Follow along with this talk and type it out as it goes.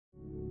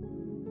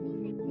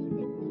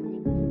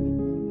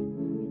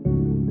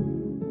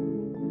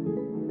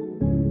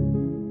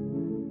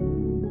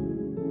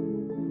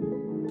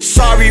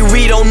Sorry,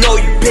 we don't know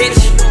you, bitch.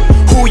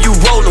 Who you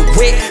rollin'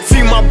 with?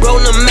 Free my bro,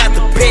 I'm at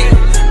the pit.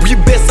 We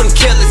been some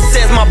killer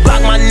says my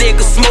block, my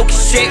niggas smoking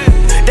shit.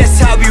 That's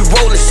how we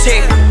rollin'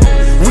 shit.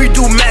 We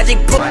do magic.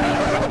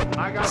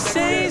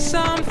 Say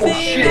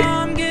something,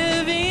 I'm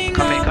giving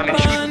up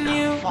on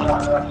you.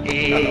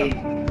 Hey.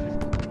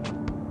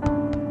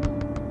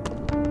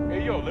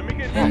 Hey yo, let me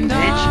get And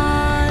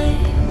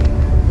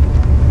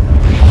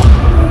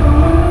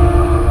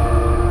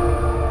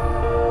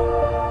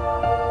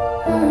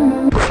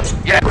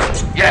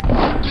Yeah.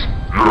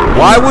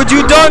 Why would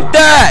you dunk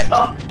that?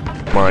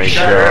 My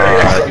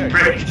God.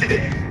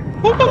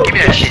 Give me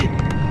that shit.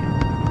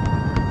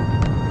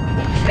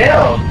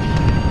 Hell.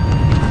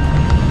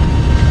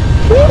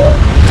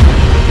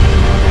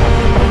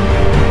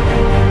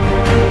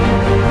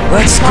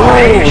 Let's go,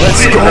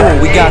 let's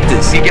go. We got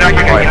this. Get out,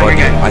 Alright,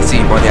 Bundy. I see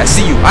you, Bundy. I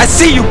see you. I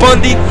see you,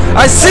 Bundy.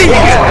 I see you.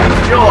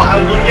 Yo,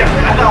 I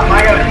thought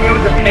my guy was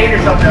with the paint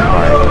or something.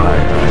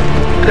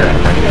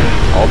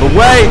 All the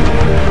way.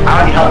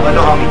 I need help. I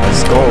know how many.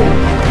 Let's go.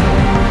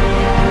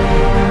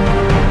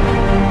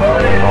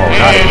 Oh,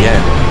 not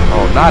again.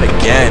 Oh, not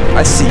again.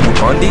 I see you,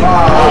 Bundy.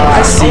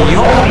 I see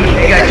you.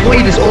 Hey, I told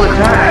you this all the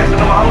time.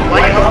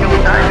 Why you help me all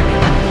the time?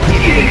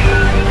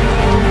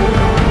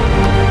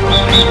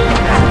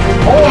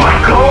 Oh my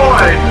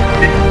god!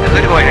 It's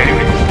good going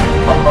anyway.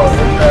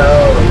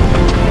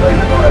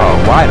 Oh,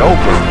 wide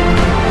open.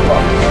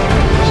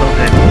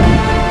 Something.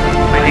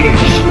 I think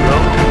it's just bro.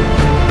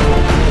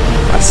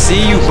 I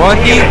see you,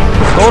 Bundy.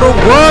 Go to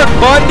work,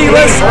 Bundy.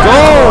 Let's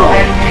go.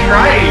 I'm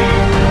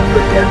trying.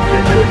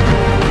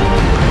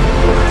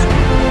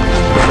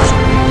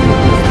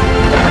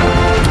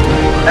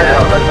 I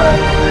know.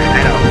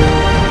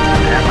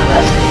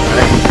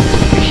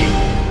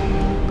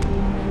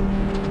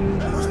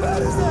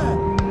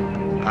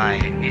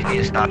 Alright, you need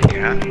to stop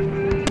here, huh?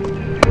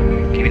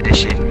 Give me this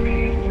shit.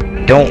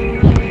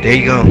 Don't. There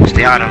you go.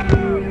 Stay on him.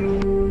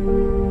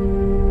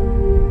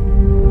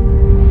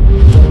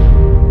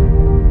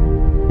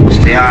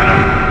 Stay on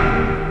him.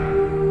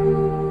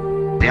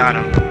 Stay on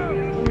him.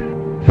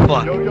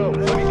 Fuck.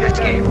 That's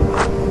game.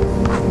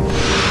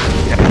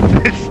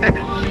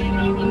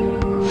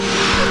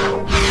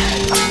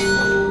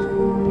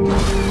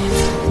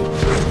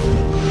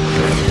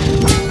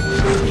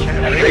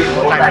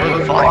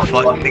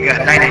 Fuck, nigga,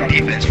 9-9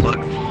 defense, fuck.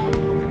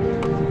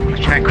 I'm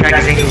trying to crack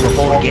his ankle the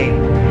whole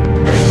game.